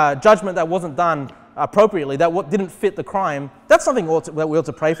judgment that wasn't done appropriately, that didn't fit the crime. That's something that we ought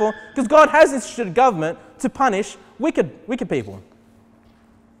to pray for. Because God has instituted government to punish wicked people.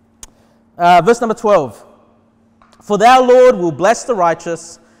 Verse number 12. For thou, Lord, will bless the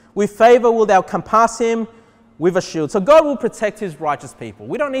righteous. With favor will thou compass him with a shield. So God will protect His righteous people.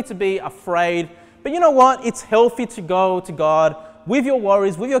 We don't need to be afraid. But you know what? It's healthy to go to God with your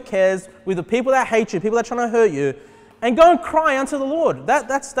worries, with your cares, with the people that hate you, people that are trying to hurt you, and go and cry unto the Lord.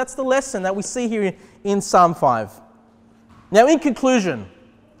 That's the lesson that we see here in Psalm 5. Now, in conclusion,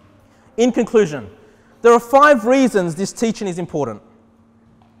 there are 5 reasons this teaching is important.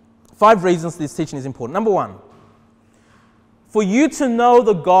 5 reasons this teaching is important. Number 1, for you to know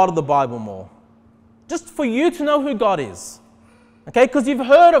the God of the Bible more. Just for you to know who God is. Okay, because you've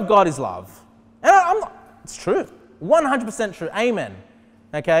heard of God is love. And it's true. 100% true. Amen.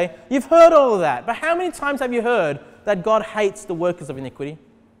 Okay, you've heard all of that. But how many times have you heard that God hates the workers of iniquity?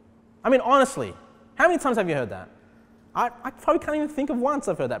 I mean, honestly, how many times have you heard that? I probably can't even think of once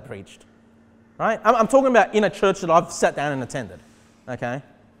I've heard that preached. Right? I'm talking about in a church that I've sat down and attended. Okay?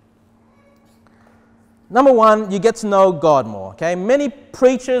 Number 1, you get to know God more. Okay? Many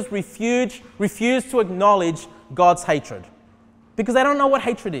preachers refuse to acknowledge God's hatred because they don't know what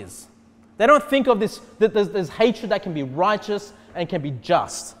hatred is. They don't think of this, that there's hatred that can be righteous and can be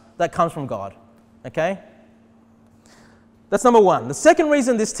just, that comes from God. Okay? That's number 1. The second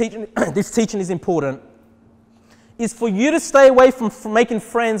reason this teaching is important is for you to stay away from making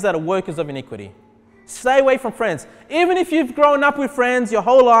friends that are workers of iniquity. Stay away from friends. Even if you've grown up with friends your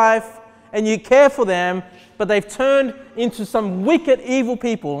whole life and you care for them, but they've turned into some wicked, evil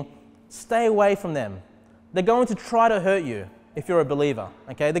people, stay away from them. They're going to try to hurt you if you're a believer.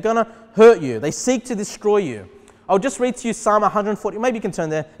 Okay? They're going to hurt you. They seek to destroy you. I'll just read to you Psalm 140. Maybe you can turn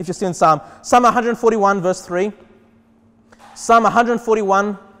there if you're still in Psalm. Psalm 141 verse 3. Psalm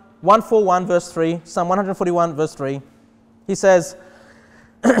 141, 141 verse 3. Psalm 141 verse 3. He says,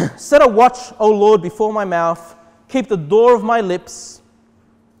 set a watch, O Lord, before my mouth. Keep the door of my lips.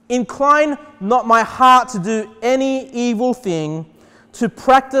 Incline not my heart to do any evil thing, to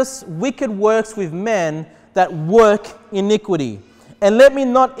practice wicked works with men that work iniquity. And let me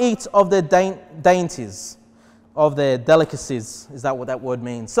not eat of their dainties, of their delicacies. Is that what that word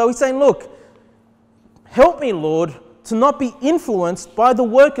means? So he's saying, look, help me, Lord, to not be influenced by the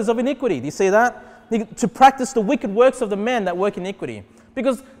workers of iniquity. Do you see that? To practice the wicked works of the men that work iniquity.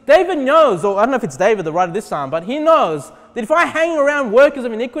 Because David knows, or I don't know if it's David, the writer of this psalm, but he knows that if I hang around workers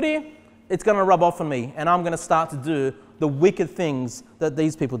of iniquity, it's going to rub off on me, and I'm going to start to do the wicked things that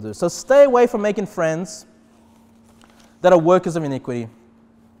these people do. So stay away from making friends that are workers of iniquity.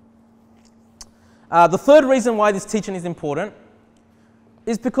 The third reason why this teaching is important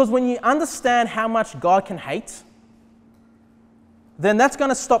is because when you understand how much God can hate, then that's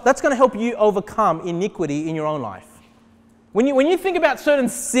going to help you overcome iniquity in your own life. When you think about certain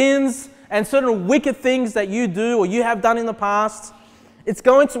sins and certain wicked things that you do or you have done in the past, it's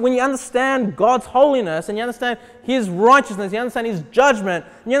going to, when you understand God's holiness and you understand His righteousness, you understand His judgment,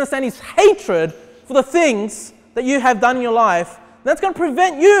 and you understand His hatred for the things that you have done in your life, that's going to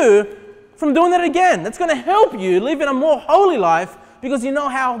prevent you from doing that again. That's going to help you live in a more holy life because you know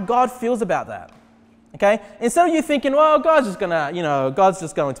how God feels about that. Okay? Instead of you thinking, well, God's just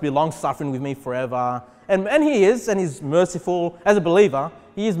going to be long-suffering with me forever. And He is, and He's merciful. As a believer,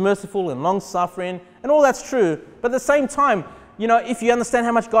 He is merciful and long-suffering, and all that's true. But at the same time, if you understand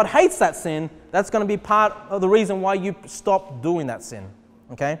how much God hates that sin, that's going to be part of the reason why you stop doing that sin.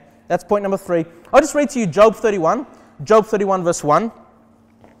 Okay? That's point number 3. I'll just read to you Job 31. Job 31 verse 1.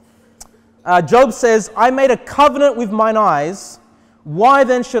 Job says, I made a covenant with mine eyes. Why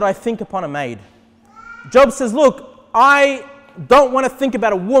then should I think upon a maid? Job says, look, I don't want to think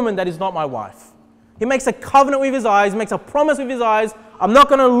about a woman that is not my wife. He makes a covenant with his eyes, makes a promise with his eyes. I'm not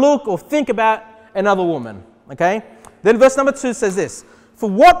going to look or think about another woman. Okay? Then verse number 2 says this, for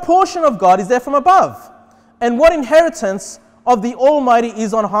what portion of God is there from above? And what inheritance of the Almighty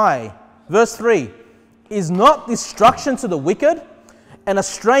is on high? Verse 3, is not destruction to the wicked and a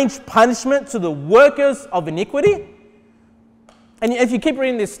strange punishment to the workers of iniquity? And if you keep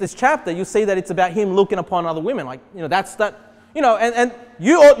reading this chapter, you'll see that it's about him looking upon other women. And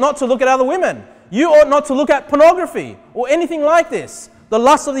you ought not to look at other women. You ought not to look at pornography or anything like this. The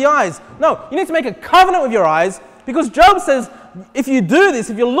lust of the eyes. No, you need to make a covenant with your eyes because Job says, if you do this,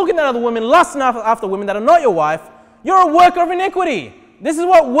 if you're looking at other women, lusting after women that are not your wife, you're a worker of iniquity. This is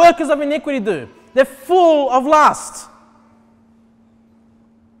what workers of iniquity do. They're full of lust.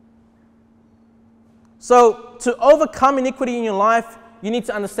 So to overcome iniquity in your life, you need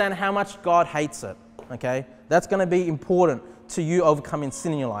to understand how much God hates it. Okay? That's going to be important to you overcoming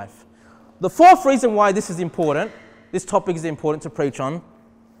sin in your life. The fourth reason why this is important, this topic is important to preach on,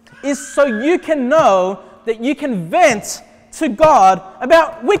 is so you can know that you can vent to God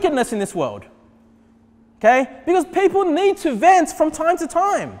about wickedness in this world. Okay? Because people need to vent from time to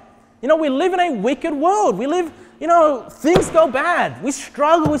time. We live in a wicked world. We live, things go bad. We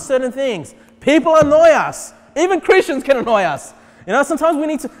struggle with certain things. People annoy us. Even Christians can annoy us. Sometimes we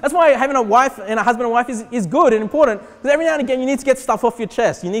need to, that's why having a wife and a husband and wife is good and important, because every now and again you need to get stuff off your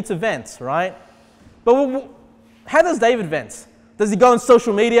chest. You need to vent, right? But How does David vent? Does he go on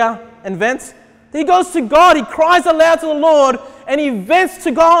social media and vent? He goes to God. He cries aloud to the Lord and he vents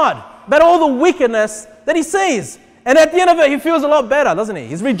to God about all the wickedness that he sees. And at the end of it, he feels a lot better, doesn't he?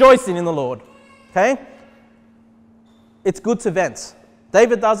 He's rejoicing in the Lord. Okay? It's good to vent.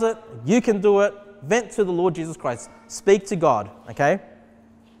 David does it. You can do it. Vent to the Lord Jesus Christ. Speak to God. Okay?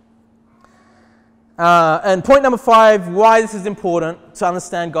 And point number 5, why this is important to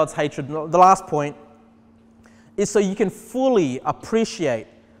understand God's hatred. The last point is so you can fully appreciate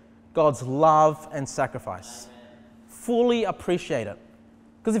God's love and sacrifice. Fully appreciate it.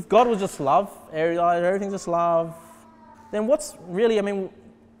 Because if God was just love, everything's just love, then what's really,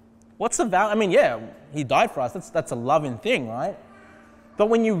 what's the value? Yeah, he died for us. That's a loving thing, right? But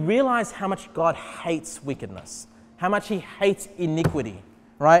when you realize how much God hates wickedness, how much he hates iniquity,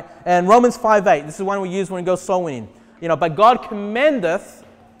 right? And Romans 5:8, this is one we use when we go soul winning. But God commendeth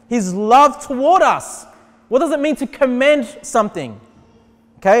his love toward us. What does it mean to commend something?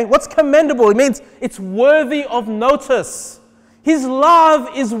 Okay, what's commendable? It means it's worthy of notice. His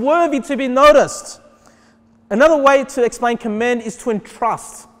love is worthy to be noticed. Another way to explain commend is to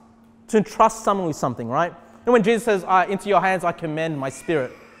entrust someone with something, right? And when Jesus says, into your hands I commend my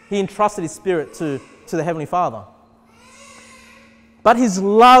spirit, he entrusted his spirit to the Heavenly Father. But his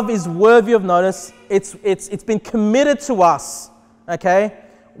love is worthy of notice. It's been committed to us, okay?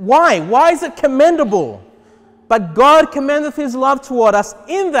 Why? Why is it commendable? But God commendeth his love toward us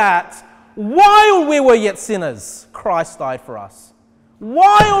in that while we were yet sinners, Christ died for us.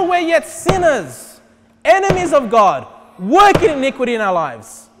 While we're yet sinners, enemies of God, working iniquity in our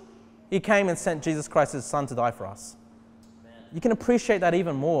lives, he came and sent Jesus Christ, his Son, to die for us. You can appreciate that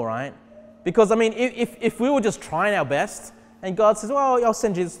even more, right? Because, if we were just trying our best and God says, well, I'll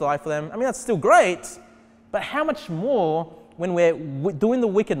send Jesus to die for them, that's still great. But how much more when we're doing the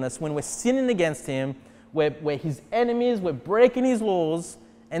wickedness, when we're sinning against him, we're his enemies, we're breaking his laws,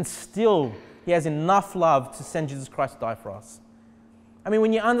 and still he has enough love to send Jesus Christ to die for us.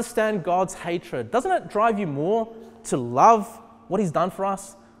 When you understand God's hatred, doesn't it drive you more to love what he's done for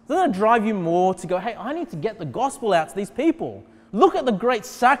us? Doesn't it drive you more to go, hey, I need to get the gospel out to these people. Look at the great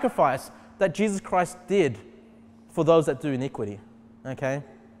sacrifice that Jesus Christ did for those that do iniquity. Okay?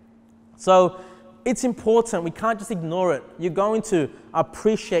 So it's important. We can't just ignore it. You're going to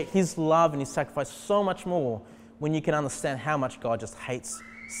appreciate his love and his sacrifice so much more when you can understand how much God just hates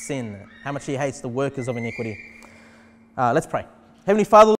sin, how much he hates the workers of iniquity. Let's pray. Heavenly Father,